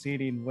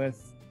reseeding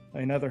with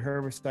another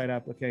herbicide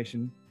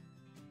application.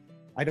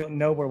 I don't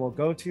know where we'll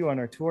go to on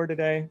our tour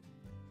today,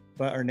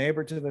 but our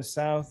neighbor to the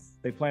south,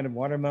 they planted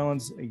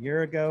watermelons a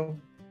year ago.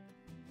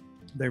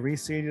 They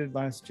reseeded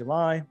last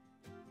July.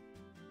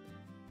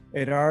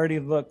 It already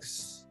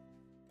looks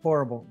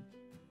horrible.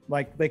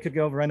 Like they could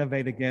go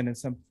renovate again in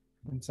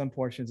some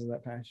portions of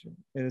that pasture.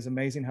 It is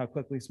amazing how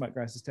quickly smut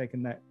grass has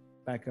taken that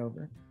back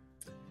over.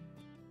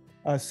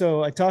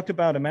 So I talked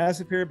about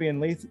imazapyr being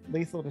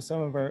lethal to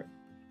some of our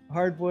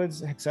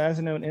hardwoods.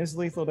 Hexazinone is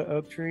lethal to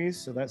oak trees,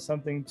 so that's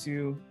something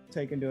to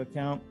take into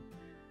account.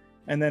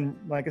 And then,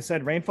 like I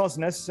said, rainfall is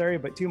necessary,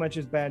 but too much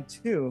is bad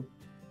too.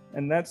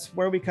 And that's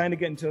where we kind of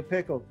get into a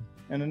pickle.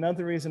 And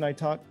another reason I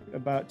talk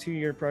about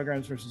 2-year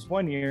programs versus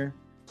 1 year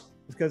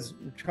is because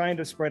we're trying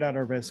to spread out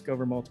our risk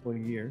over multiple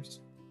years.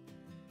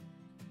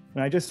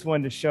 And I just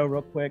wanted to show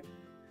real quick.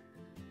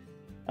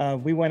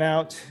 We went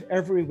out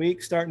every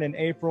week starting in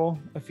April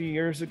a few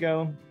years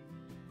ago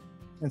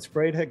and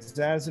sprayed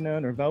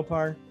hexazinone or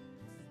Velpar,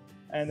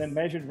 and then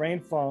measured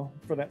rainfall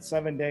for that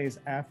 7 days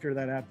after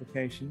that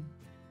application.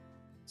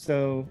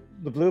 So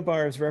the blue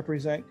bars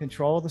represent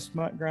control of the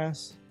smut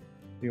grass.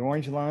 The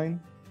orange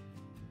line,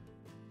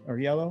 or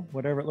yellow,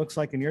 whatever it looks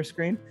like in your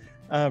screen,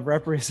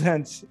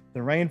 represents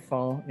the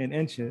rainfall in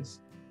inches,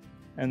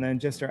 and then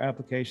just our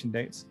application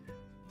dates.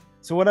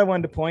 So what I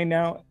wanted to point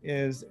out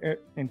is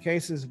in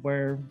cases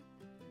where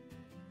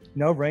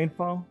no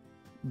rainfall,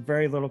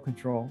 very little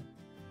control.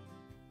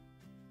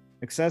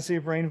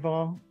 Excessive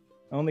rainfall,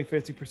 only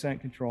 50%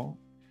 control.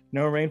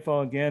 No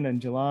rainfall again in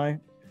July,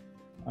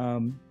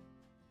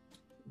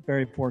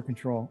 very poor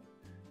control.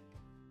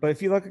 But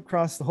if you look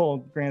across the whole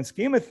grand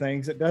scheme of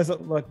things, it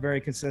doesn't look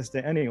very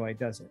consistent anyway,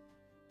 does it?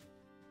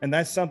 And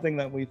that's something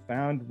that we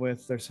found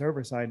with this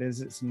herbicide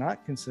is it's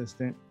not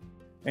consistent.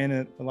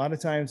 And a lot of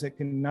times it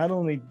can not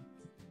only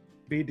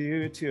be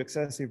due to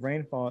excessive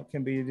rainfall, it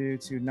can be due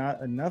to not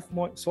enough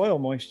soil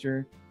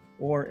moisture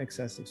or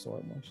excessive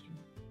soil moisture.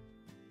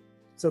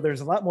 So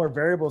there's a lot more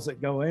variables that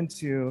go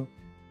into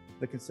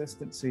the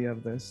consistency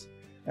of this.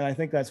 And I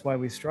think that's why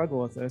we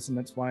struggle with this. And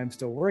that's why I'm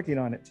still working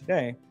on it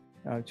today,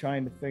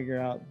 trying to figure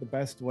out the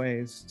best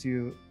ways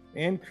to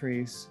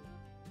increase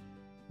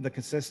the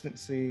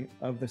consistency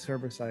of this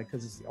herbicide,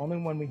 because it's the only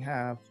one we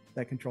have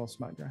that controls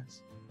smut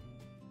grass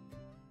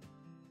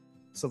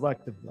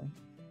selectively.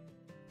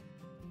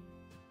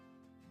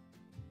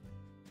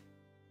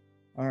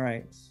 All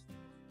right.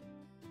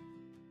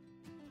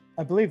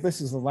 I believe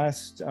this is the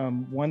last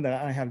one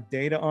that I have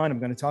data on. I'm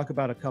going to talk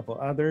about a couple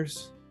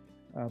others,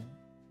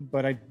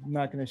 but I'm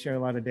not going to share a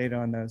lot of data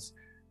on those.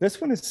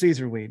 This one is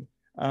Caesar weed.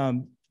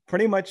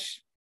 Pretty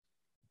much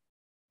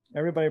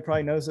everybody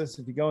probably knows this.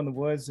 If you go in the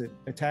woods, it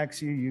attacks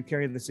you. You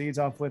carry the seeds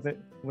off with it,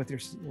 with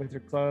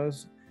your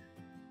clothes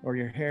or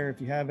your hair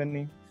if you have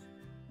any.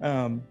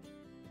 But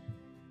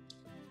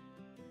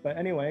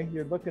anyway,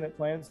 you're looking at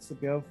plants that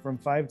go from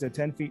 5 to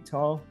 10 feet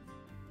tall,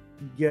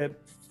 get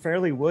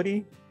fairly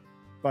woody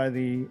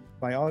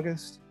by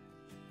August,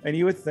 and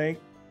you would think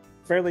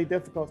fairly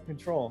difficult to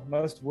control.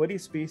 Most woody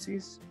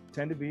species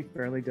tend to be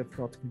fairly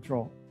difficult to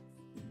control.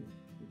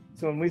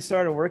 So when we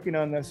started working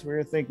on this, we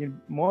were thinking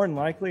more than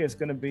likely it's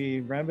going to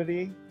be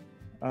Remedy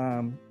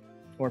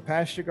or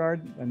Pasture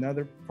Guard,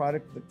 another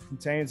product that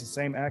contains the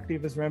same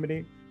active as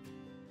Remedy,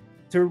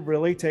 to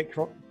really take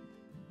hold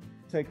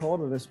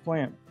of this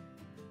plant.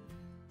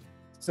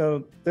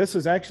 So this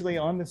was actually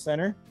on the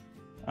center.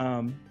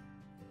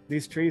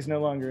 These trees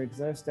no longer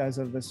exist as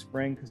of this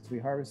spring because we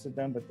harvested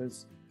them, but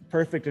this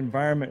perfect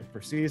environment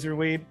for Caesar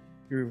weed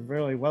grew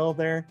really well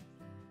there.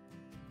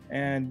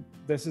 And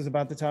this is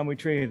about the time we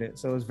treated it.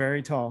 So it was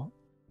very tall.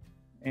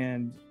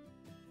 And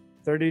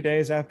 30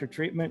 days after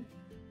treatment,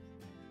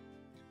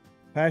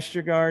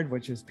 Pasture Guard,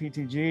 which is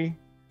PTG,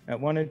 at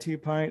 1 and 2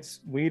 pints,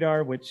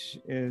 Weedar, which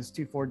is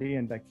 2,4-D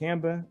and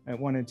dicamba at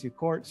 1 and 2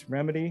 quarts,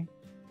 Remedy,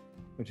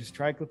 which is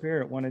triclopyr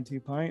at 1 and 2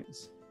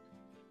 pints,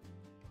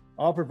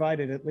 all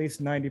provided at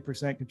least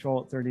 90%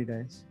 control at 30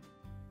 days.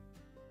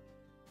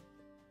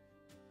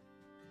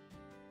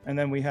 And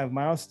then we have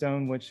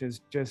Milestone, which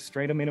is just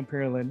straight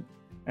aminopyrrolid,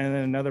 and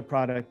then another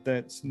product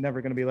that's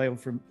never going to be labeled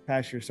for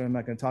pasture, so I'm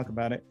not going to talk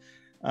about it.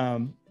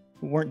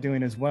 weren't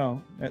doing as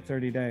well at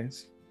 30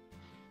 days.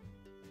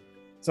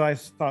 So I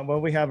thought,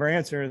 well, we have our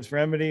answer. It's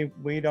Remedy,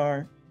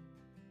 Weedar,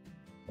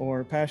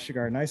 or Pasture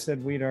Guard. And I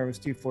said Weedar was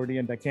 2,4-D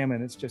and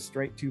Dicamin. It's just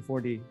straight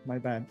 2,4-D, my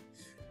bad.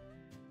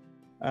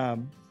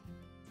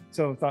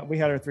 So I thought we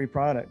had our 3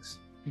 products.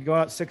 You go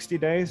out 60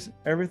 days,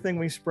 everything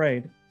we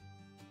sprayed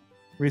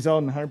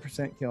resulted in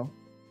 100% kill.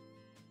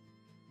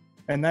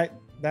 And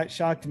that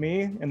shocked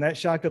me, and that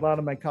shocked a lot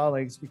of my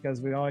colleagues,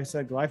 because we always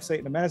said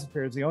glyphosate and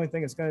imazapyr is the only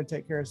thing that's going to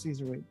take care of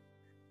Caesar weed.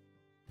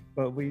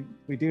 But we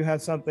do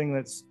have something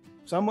that's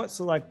somewhat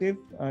selective,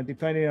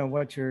 depending on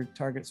what your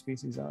target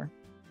species are.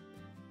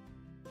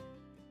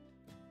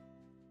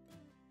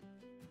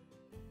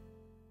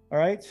 All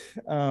right.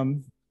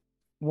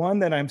 One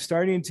that I'm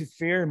starting to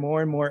fear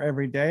more and more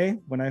every day.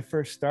 When I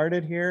first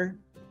started here,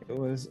 it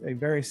was a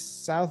very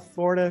South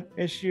Florida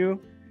issue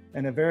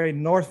and a very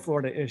North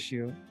Florida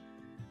issue.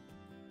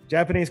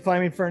 Japanese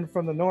climbing fern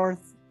from the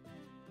north,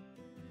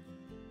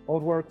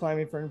 Old World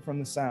climbing fern from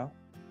the south.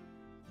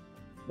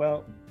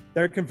 Well,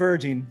 they're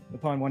converging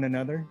upon one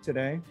another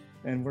today,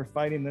 and we're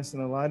fighting this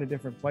in a lot of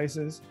different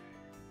places.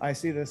 I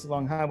see this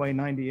along Highway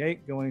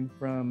 98 going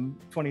from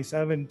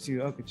 27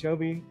 to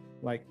Okeechobee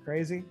like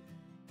crazy.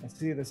 I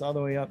see this all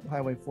the way up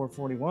Highway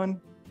 441.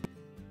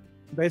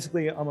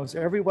 Basically, almost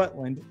every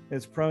wetland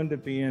is prone to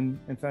being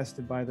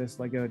infested by this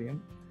Lygodium.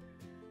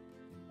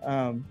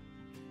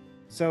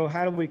 So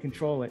how do we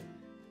control it?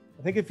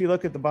 I think if you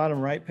look at the bottom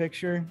right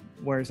picture,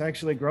 where it's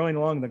actually growing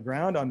along the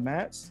ground on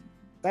mats,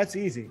 that's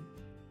easy.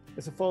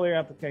 It's a foliar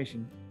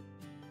application.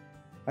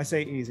 I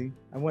say easy.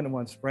 I wouldn't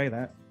want to spray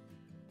that.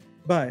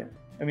 But,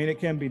 I mean, it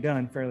can be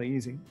done fairly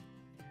easy.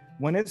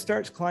 When it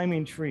starts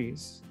climbing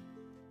trees,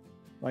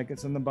 like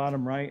it's in the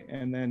bottom right,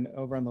 and then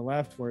over on the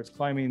left where it's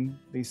climbing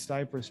these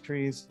cypress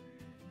trees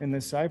in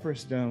this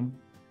cypress dome,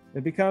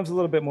 it becomes a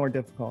little bit more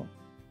difficult.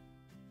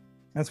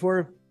 That's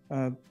where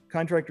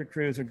contractor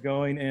crews are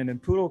going in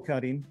and poodle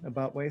cutting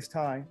about waist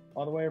high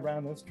all the way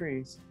around those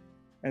trees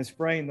and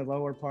spraying the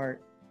lower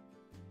part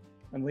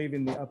and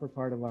leaving the upper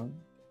part alone.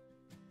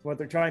 What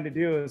they're trying to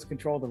do is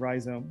control the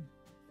rhizome.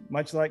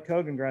 Much like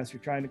Kogan grass,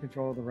 you're trying to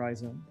control the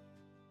rhizome.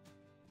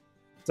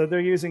 So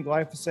they're using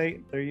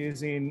glyphosate, they're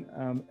using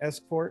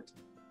Escort,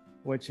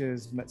 which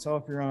is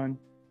metsulfuron,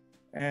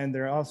 and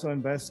they're also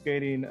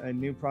investigating a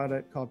new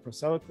product called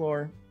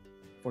Procelichlor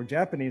for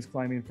Japanese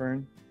climbing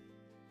fern.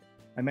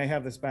 I may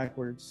have this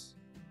backwards,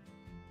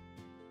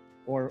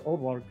 or old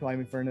water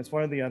climbing fern, it's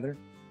one or the other.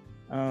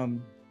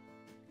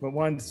 But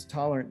one's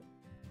tolerant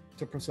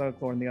to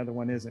Procelichlor and the other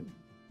one isn't.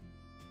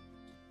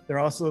 They're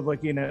also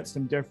looking at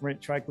some different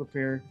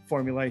triclopyr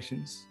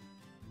formulations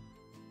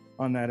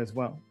on that as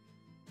well.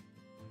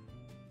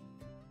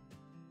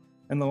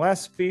 And the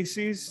last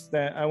species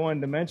that I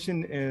wanted to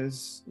mention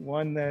is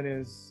one that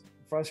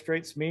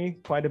frustrates me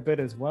quite a bit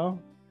as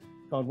well,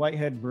 called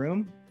whitehead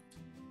broom.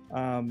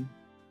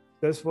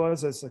 This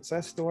was a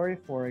success story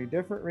for a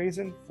different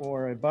reason,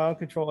 for a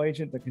biocontrol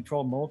agent that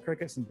controlled mole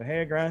crickets and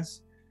Bahia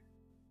grass.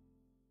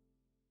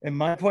 In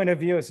my point of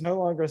view, it's no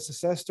longer a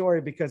success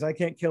story because I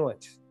can't kill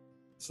it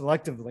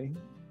selectively.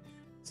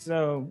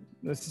 So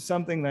this is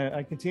something that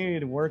I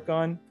continue to work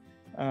on.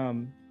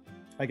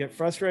 I get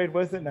frustrated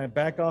with it and I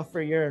back off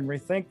for a year and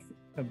rethink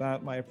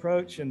about my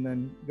approach and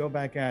then go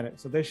back at it.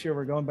 So this year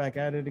we're going back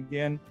at it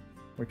again.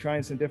 We're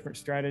trying some different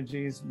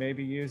strategies,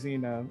 maybe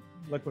using a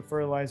liquid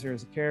fertilizer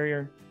as a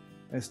carrier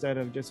instead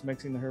of just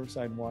mixing the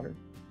herbicide and water.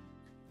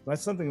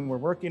 That's something we're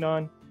working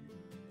on.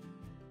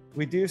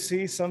 We do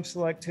see some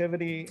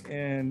selectivity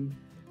in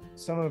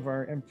some of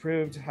our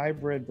improved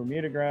hybrid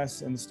Bermuda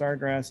grass and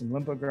stargrass and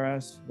limpo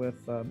grass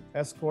with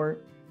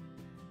Escort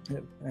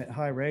at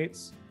high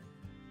rates.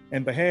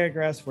 And Bahia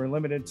grass, we're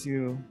limited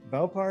to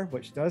Velpar,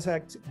 which does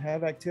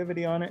have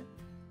activity on it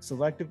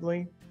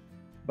selectively.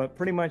 But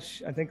pretty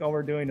much, I think all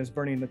we're doing is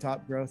burning the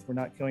top growth. We're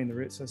not killing the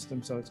root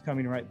system, so it's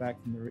coming right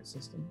back from the root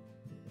system.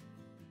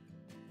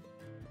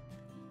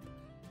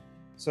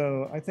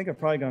 So I think I've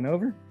probably gone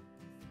over,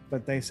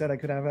 but they said I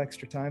could have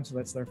extra time, so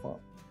that's their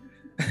fault.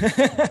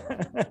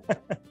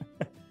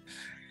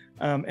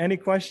 Any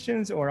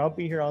questions, or I'll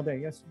be here all day?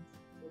 Yes.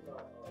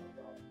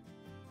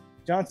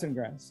 Johnson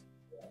grass.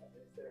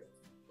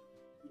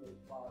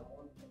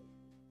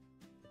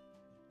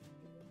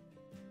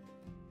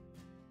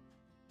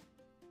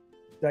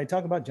 Did I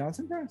talk about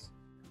Johnson grass?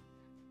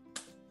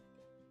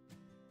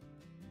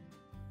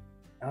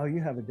 Oh, you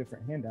have a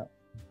different handout.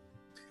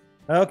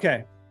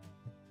 Okay.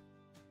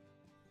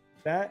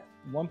 That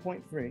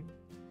 1.3,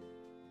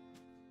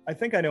 I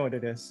think I know what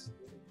it is.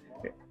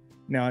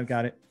 No, I've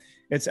got it.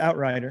 It's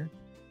Outrider.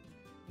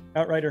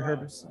 Outrider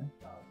herbicide.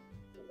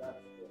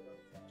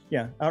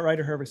 Yeah,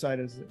 Outrider herbicide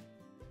is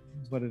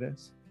what it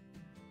is.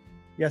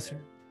 Yes, sir.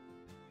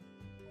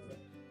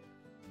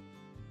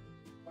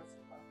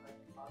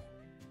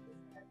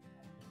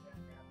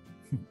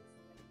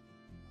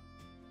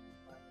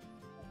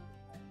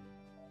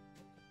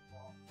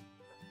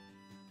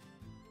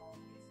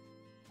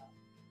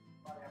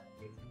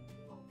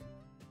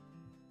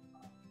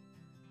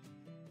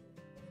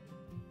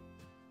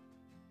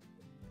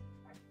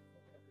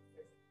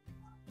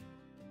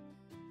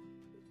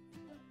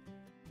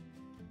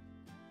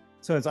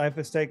 So has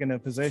IFAS taken a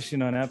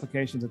position on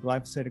applications of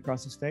glyphosate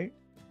across the state?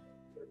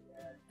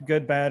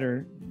 Good, bad,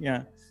 or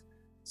yeah.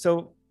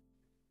 So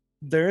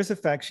there is a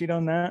fact sheet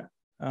on that.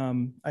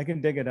 I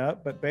can dig it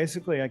up, but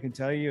basically I can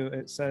tell you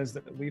it says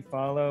that we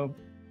follow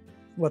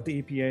what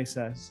the EPA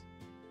says.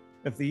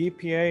 If the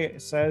EPA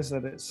says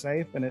that it's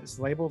safe and it's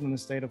labeled in the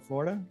state of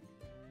Florida,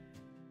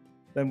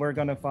 then we're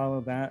going to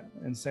follow that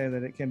and say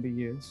that it can be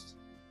used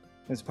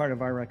as part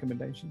of our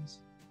recommendations.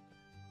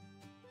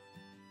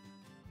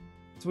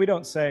 So we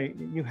don't say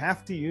you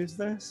have to use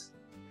this.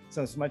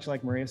 So it's much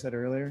like Maria said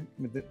earlier,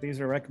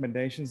 these are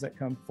recommendations that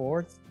come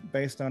forth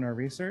based on our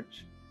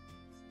research.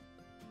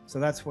 So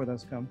that's where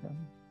those come from.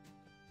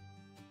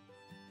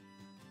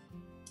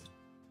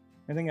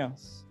 Anything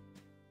else?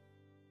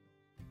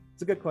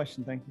 It's a good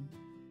question. Thank you.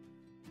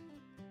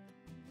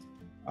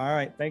 All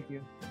right. Thank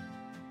you.